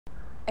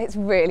it's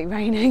really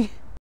raining.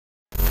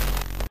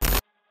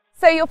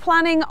 So you're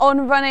planning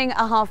on running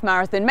a half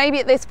marathon. Maybe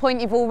at this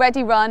point you've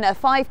already run a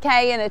 5K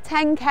and a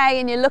 10K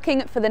and you're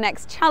looking for the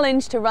next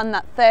challenge to run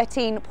that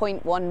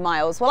 13.1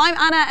 miles. Well, I'm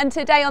Anna, and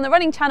today on the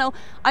Running Channel,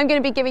 I'm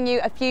going to be giving you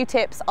a few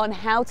tips on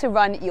how to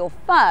run your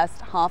first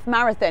half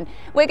marathon.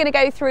 We're going to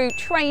go through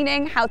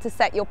training, how to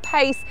set your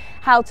pace,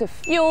 how to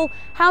fuel,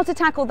 how to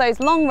tackle those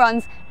long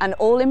runs, and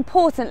all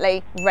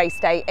importantly, race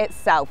day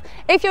itself.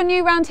 If you're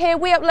new around here,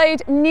 we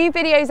upload new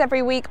videos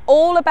every week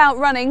all about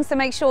running, so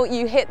make sure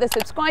you hit the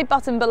subscribe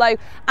button below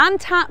and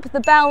tap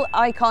the bell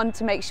icon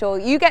to make sure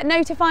you get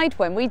notified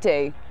when we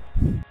do.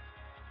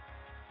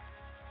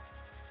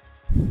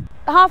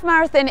 The half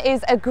marathon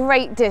is a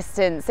great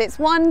distance. It's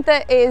one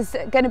that is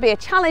going to be a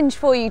challenge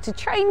for you to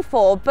train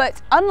for,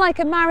 but unlike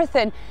a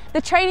marathon,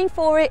 the training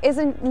for it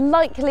isn't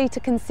likely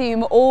to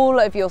consume all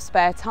of your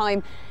spare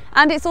time.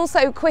 And it's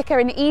also quicker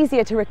and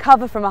easier to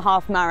recover from a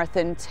half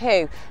marathon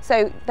too.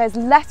 So there's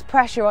less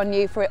pressure on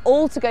you for it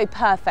all to go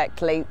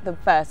perfectly the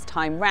first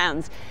time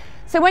round.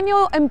 So when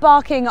you're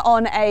embarking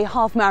on a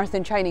half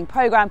marathon training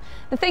program,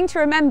 the thing to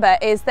remember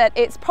is that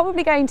it's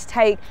probably going to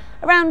take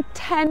around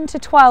 10 to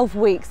 12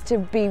 weeks to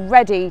be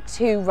ready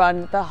to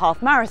run the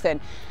half marathon.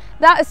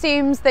 That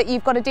assumes that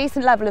you've got a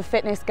decent level of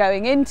fitness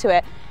going into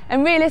it,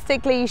 and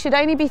realistically you should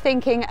only be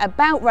thinking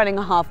about running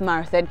a half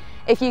marathon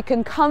if you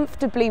can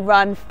comfortably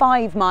run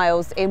 5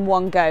 miles in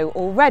one go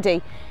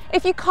already.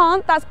 If you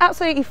can't, that's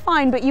absolutely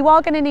fine, but you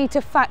are going to need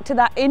to factor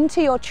that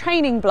into your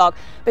training block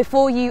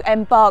before you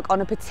embark on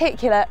a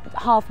particular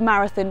half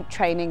marathon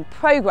training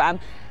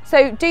program.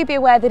 So do be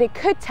aware that it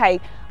could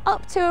take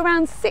up to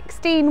around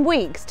 16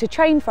 weeks to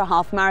train for a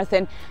half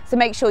marathon, so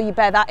make sure you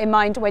bear that in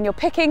mind when you're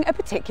picking a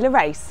particular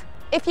race.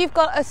 If you've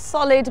got a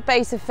solid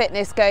base of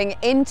fitness going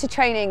into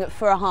training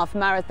for a half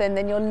marathon,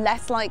 then you're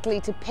less likely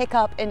to pick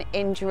up an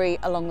injury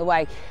along the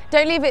way.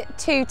 Don't leave it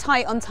too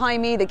tight on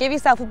time either. Give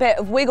yourself a bit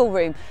of wiggle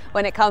room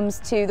when it comes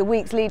to the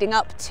weeks leading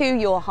up to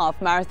your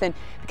half marathon,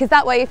 because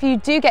that way if you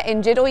do get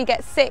injured or you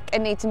get sick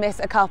and need to miss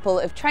a couple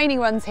of training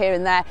runs here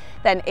and there,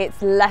 then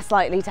it's less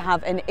likely to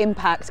have an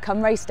impact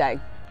come race day.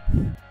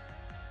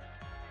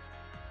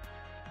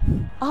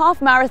 A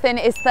half marathon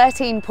is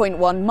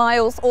 13.1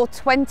 miles or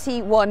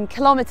 21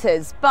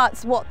 kilometers, but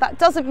what that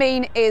doesn't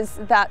mean is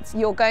that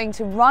you're going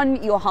to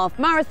run your half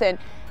marathon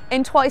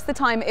in twice the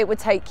time it would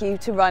take you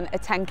to run a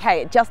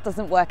 10K. It just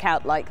doesn't work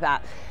out like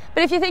that.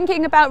 But if you're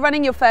thinking about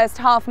running your first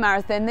half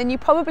marathon, then you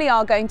probably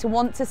are going to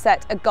want to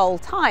set a goal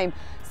time.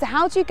 So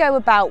how do you go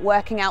about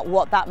working out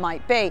what that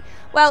might be?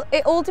 Well,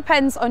 it all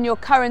depends on your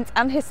current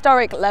and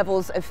historic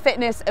levels of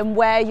fitness and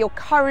where you're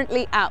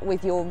currently at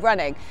with your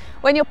running.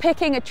 When you're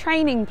picking a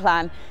training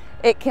plan,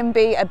 it can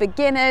be a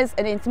beginner's,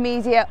 an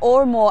intermediate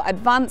or a more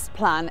advanced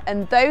plan,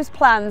 and those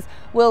plans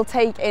will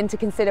take into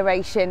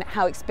consideration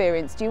how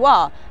experienced you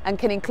are and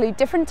can include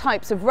different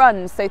types of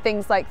runs, so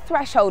things like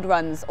threshold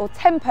runs or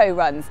tempo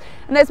runs.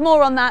 And there's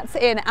more on that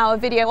in our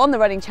video on the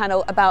Running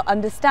Channel about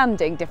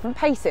understanding different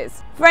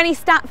paces. For any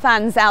stat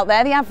fans out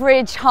there, the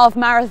average half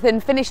marathon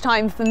finish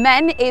time for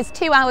men is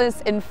 2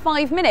 hours and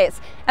 5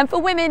 minutes, and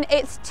for women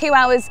it's 2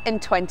 hours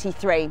and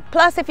 23.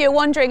 Plus, if you're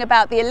wondering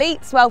about the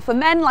elites, well, for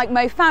men like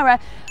Mo Farah,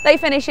 they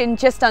finish in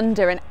just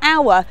under an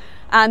hour,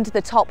 and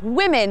the top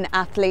women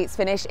athletes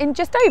finish in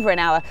just over an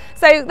hour.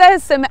 So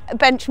there's some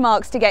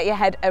benchmarks to get your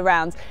head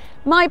around.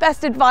 My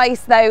best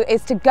advice though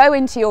is to go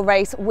into your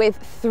race with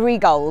 3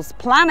 goals: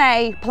 plan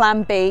A,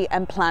 plan B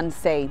and plan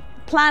C.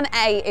 Plan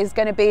A is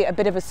going to be a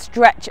bit of a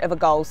stretch of a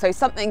goal, so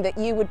something that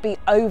you would be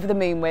over the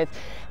moon with.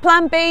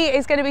 Plan B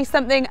is going to be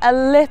something a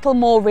little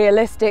more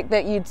realistic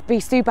that you'd be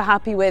super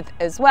happy with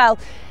as well.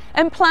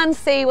 And plan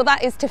C, well,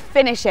 that is to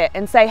finish it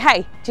and say,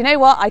 hey, do you know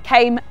what? I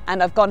came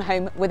and I've gone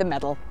home with a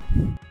medal.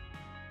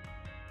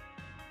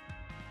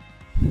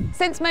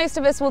 Since most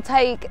of us will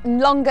take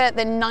longer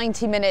than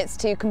 90 minutes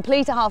to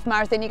complete a half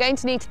marathon, you're going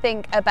to need to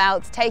think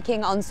about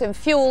taking on some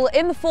fuel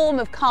in the form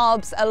of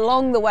carbs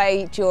along the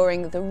way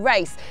during the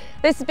race.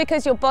 This is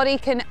because your body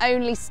can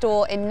only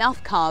store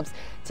enough carbs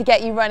to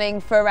get you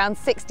running for around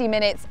 60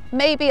 minutes,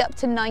 maybe up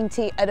to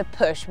 90 at a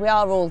push. We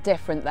are all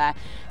different there.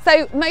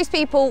 So most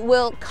people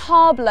will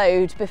carb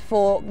load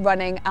before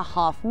running a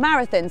half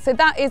marathon. So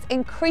that is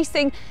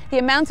increasing the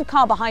amount of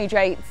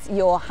carbohydrates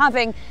you're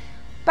having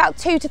about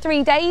 2 to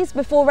 3 days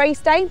before race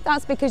day.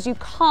 That's because you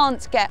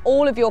can't get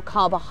all of your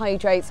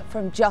carbohydrates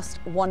from just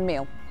one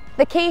meal.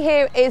 The key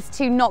here is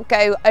to not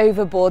go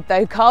overboard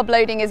though. Carb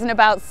loading isn't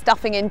about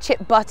stuffing in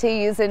chip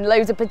butties and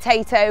loads of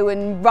potato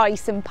and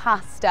rice and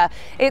pasta.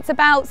 It's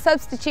about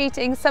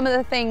substituting some of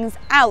the things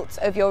out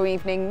of your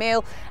evening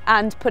meal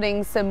and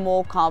putting some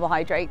more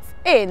carbohydrates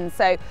in.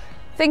 So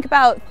think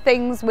about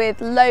things with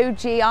low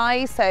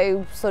GI,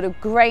 so sort of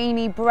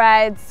grainy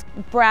breads,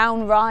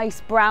 brown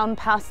rice, brown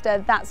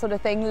pasta, that sort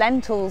of thing.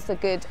 Lentils are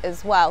good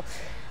as well.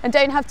 And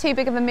don't have too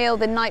big of a meal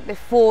the night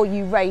before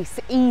you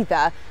race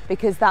either,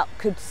 because that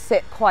could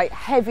sit quite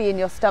heavy in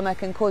your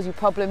stomach and cause you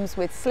problems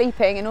with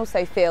sleeping and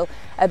also feel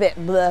a bit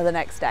blur the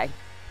next day.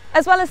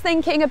 As well as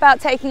thinking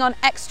about taking on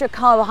extra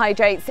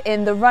carbohydrates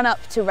in the run-up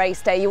to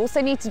race day, you also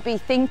need to be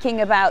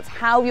thinking about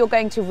how you're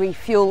going to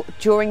refuel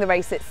during the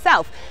race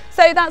itself.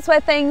 So that's where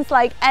things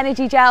like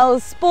energy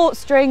gels,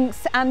 sports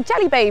drinks and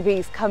jelly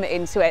babies come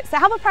into it. So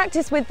have a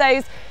practice with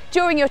those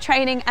during your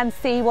training and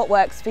see what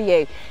works for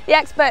you. The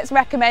experts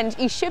recommend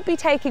you should be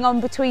taking on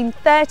between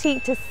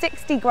 30 to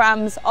 60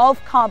 grams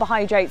of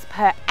carbohydrates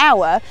per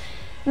hour.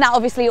 And that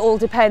obviously all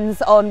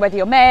depends on whether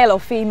you're male or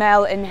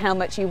female and how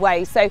much you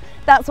weigh. So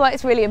that's why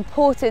it's really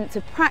important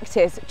to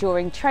practice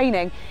during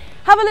training.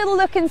 Have a little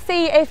look and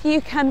see if you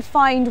can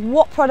find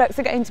what products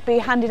are going to be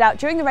handed out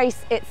during the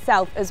race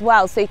itself as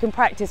well, so you can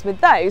practice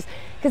with those,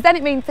 because then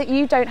it means that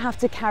you don't have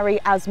to carry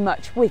as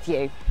much with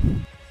you.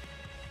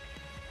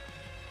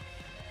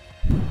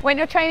 When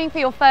you're training for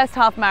your first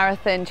half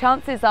marathon,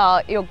 chances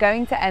are you're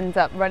going to end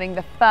up running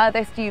the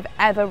furthest you've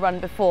ever run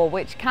before,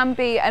 which can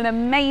be an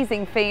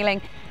amazing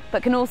feeling,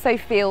 but can also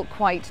feel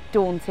quite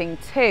daunting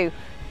too.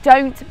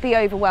 Don't be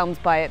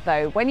overwhelmed by it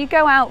though. When you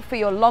go out for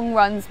your long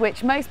runs,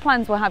 which most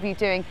plans will have you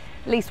doing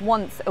at least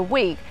once a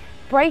week,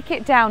 break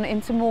it down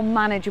into more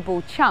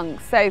manageable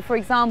chunks. So for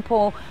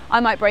example, I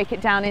might break it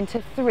down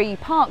into 3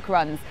 park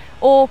runs,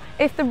 or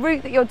if the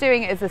route that you're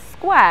doing is a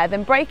square,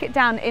 then break it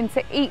down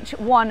into each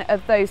one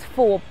of those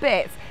 4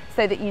 bits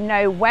so that you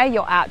know where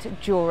you're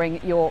at during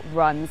your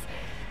runs.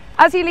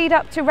 As you lead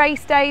up to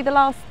race day, the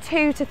last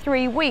 2 to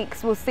 3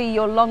 weeks will see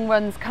your long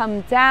runs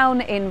come down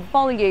in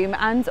volume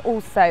and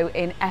also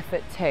in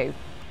effort too.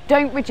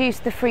 Don't reduce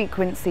the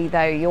frequency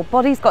though. Your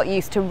body's got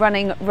used to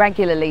running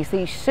regularly, so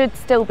you should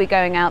still be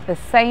going out the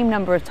same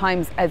number of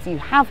times as you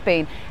have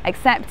been,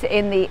 except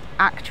in the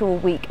actual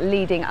week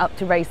leading up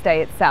to race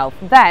day itself.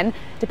 Then,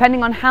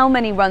 depending on how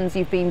many runs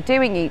you've been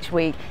doing each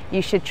week,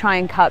 you should try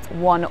and cut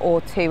 1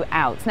 or 2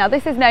 out. Now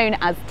this is known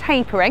as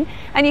tapering,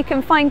 and you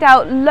can find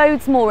out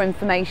loads more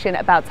information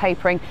about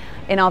tapering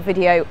in our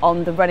video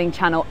on the running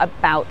channel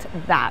about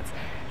that.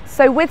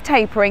 So with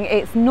tapering,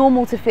 it's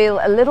normal to feel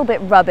a little bit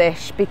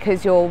rubbish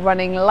because you're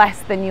running less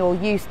than you're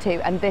used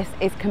to, and this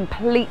is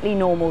completely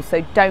normal,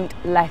 so don't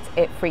let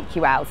it freak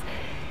you out.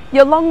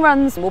 Your long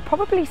runs will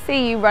probably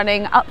see you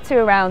running up to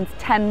around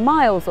 10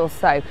 miles or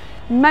so.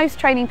 Most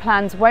training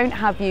plans won't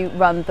have you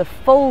run the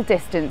full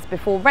distance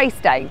before race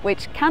day,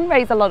 which can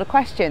raise a lot of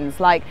questions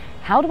like,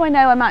 how do I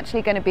know I'm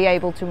actually going to be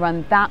able to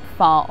run that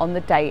far on the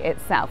day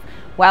itself?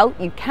 Well,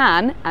 you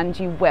can and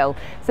you will.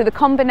 So the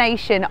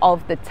combination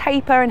of the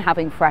taper and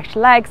having fresh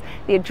legs,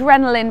 the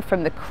adrenaline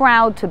from the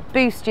crowd to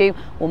boost you,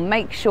 will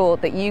make sure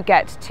that you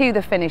get to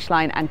the finish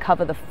line and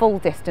cover the full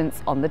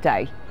distance on the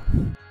day.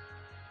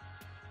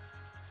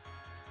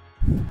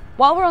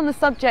 While we're on the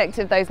subject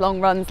of those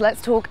long runs,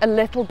 let's talk a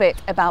little bit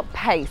about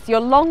pace. Your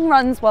long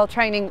runs while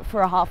training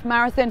for a half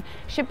marathon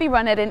should be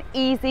run at an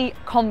easy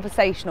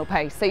conversational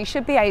pace. So you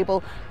should be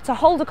able to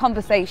hold a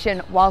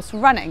conversation whilst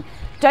running.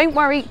 Don't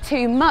worry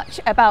too much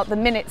about the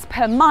minutes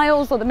per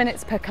miles or the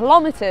minutes per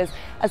kilometers.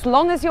 As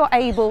long as you're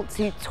able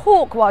to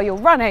talk while you're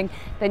running,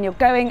 then you're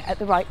going at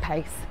the right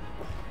pace.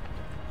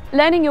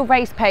 Learning your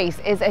race pace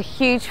is a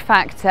huge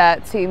factor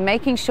to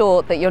making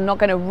sure that you're not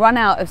going to run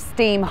out of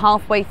steam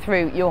halfway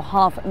through your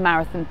half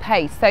marathon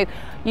pace. So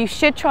you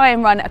should try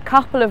and run a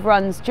couple of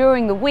runs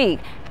during the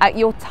week at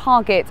your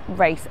target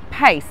race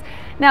pace.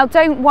 Now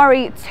don't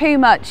worry too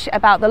much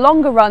about the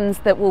longer runs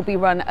that will be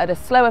run at a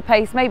slower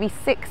pace, maybe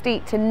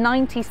 60 to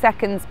 90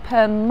 seconds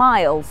per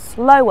mile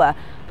slower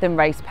than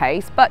race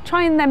pace, but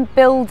try and then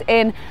build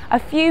in a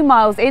few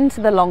miles into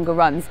the longer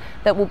runs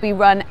that will be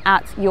run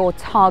at your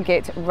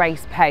target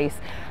race pace.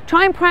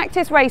 Try and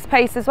practice race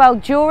pace as well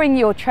during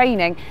your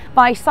training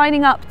by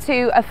signing up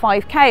to a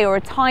 5K or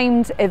a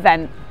timed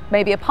event,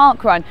 maybe a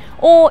park run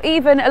or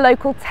even a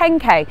local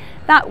 10K.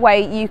 That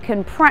way you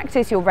can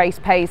practice your race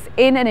pace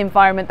in an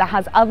environment that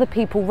has other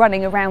people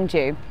running around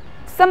you.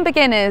 Some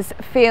beginners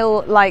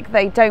feel like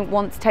they don't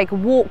want to take a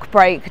walk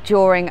break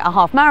during a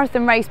half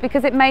marathon race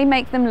because it may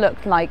make them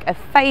look like a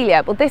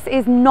failure. Well, this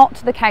is not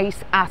the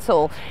case at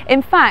all.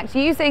 In fact,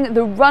 using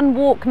the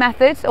run-walk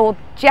method, or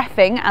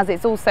jeffing as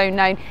it's also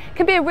known,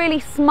 can be a really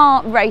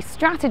smart race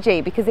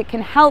strategy because it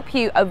can help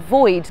you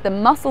avoid the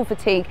muscle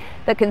fatigue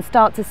that can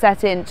start to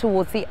set in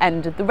towards the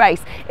end of the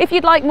race. If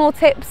you'd like more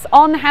tips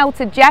on how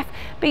to jeff,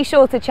 be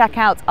sure to check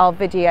out our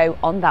video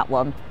on that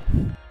one.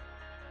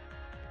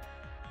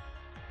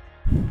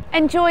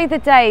 Enjoy the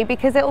day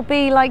because it will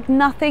be like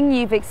nothing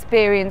you've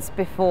experienced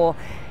before.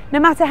 No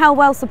matter how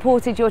well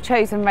supported your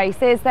chosen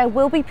race is, there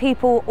will be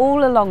people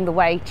all along the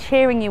way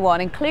cheering you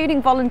on,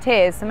 including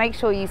volunteers, so make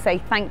sure you say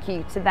thank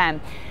you to them.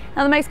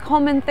 Now, the most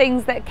common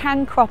things that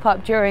can crop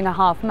up during a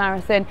half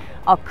marathon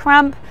are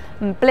cramp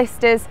and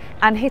blisters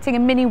and hitting a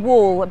mini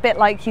wall, a bit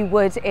like you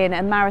would in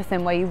a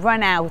marathon where you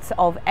run out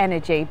of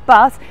energy.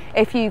 But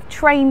if you've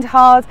trained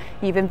hard,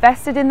 you've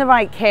invested in the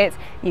right kit,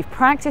 you've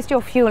practiced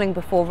your fueling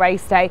before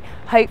race day,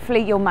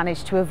 hopefully you'll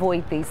manage to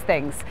avoid these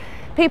things.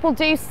 People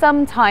do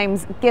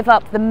sometimes give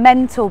up the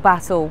mental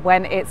battle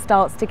when it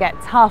starts to get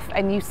tough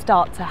and you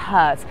start to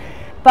hurt.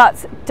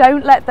 But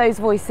don't let those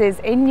voices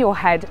in your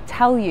head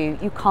tell you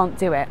you can't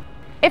do it.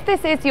 If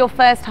this is your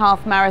first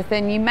half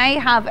marathon, you may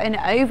have an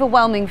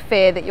overwhelming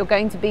fear that you're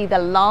going to be the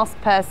last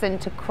person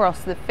to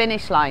cross the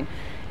finish line.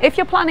 If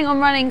you're planning on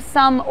running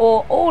some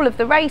or all of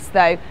the race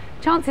though,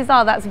 chances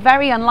are that's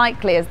very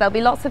unlikely, as there'll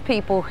be lots of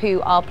people who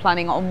are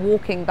planning on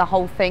walking the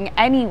whole thing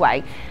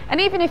anyway.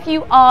 And even if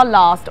you are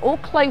last or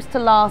close to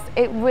last,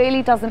 it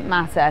really doesn't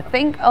matter.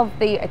 Think of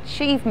the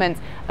achievement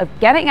of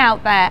getting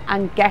out there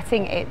and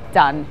getting it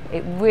done.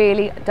 It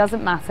really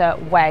doesn't matter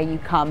where you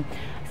come.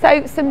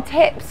 So some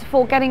tips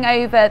for getting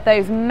over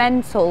those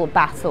mental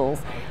battles.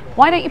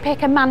 Why don't you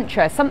pick a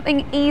mantra,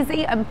 something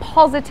easy and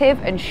positive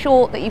and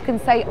short that you can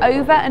say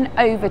over and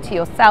over to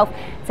yourself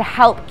to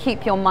help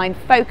keep your mind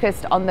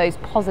focused on those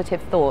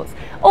positive thoughts.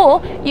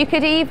 Or you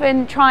could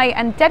even try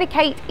and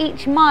dedicate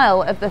each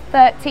mile of the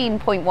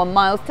 13.1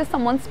 miles to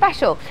someone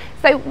special.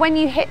 So when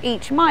you hit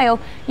each mile,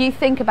 you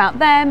think about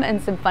them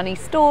and some funny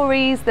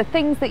stories, the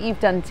things that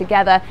you've done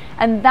together,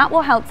 and that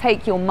will help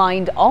take your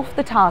mind off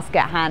the task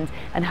at hand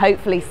and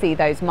hopefully see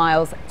those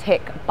miles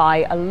tick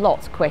by a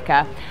lot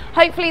quicker.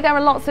 Hopefully there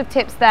are lots of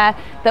tips there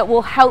that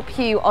will help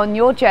you on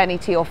your journey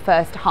to your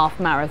first half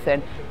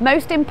marathon.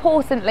 Most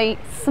importantly,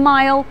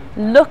 smile,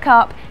 look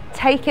up,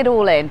 take it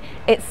all in.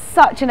 It's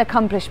such an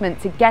accomplishment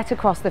to get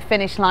across the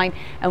finish line,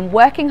 and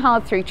working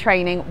hard through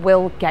training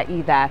will get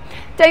you there.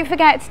 Don't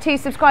forget to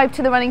subscribe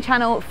to the running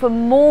channel for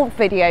more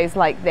videos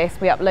like this.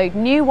 We upload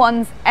new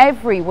ones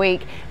every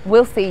week.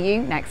 We'll see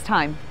you next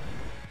time.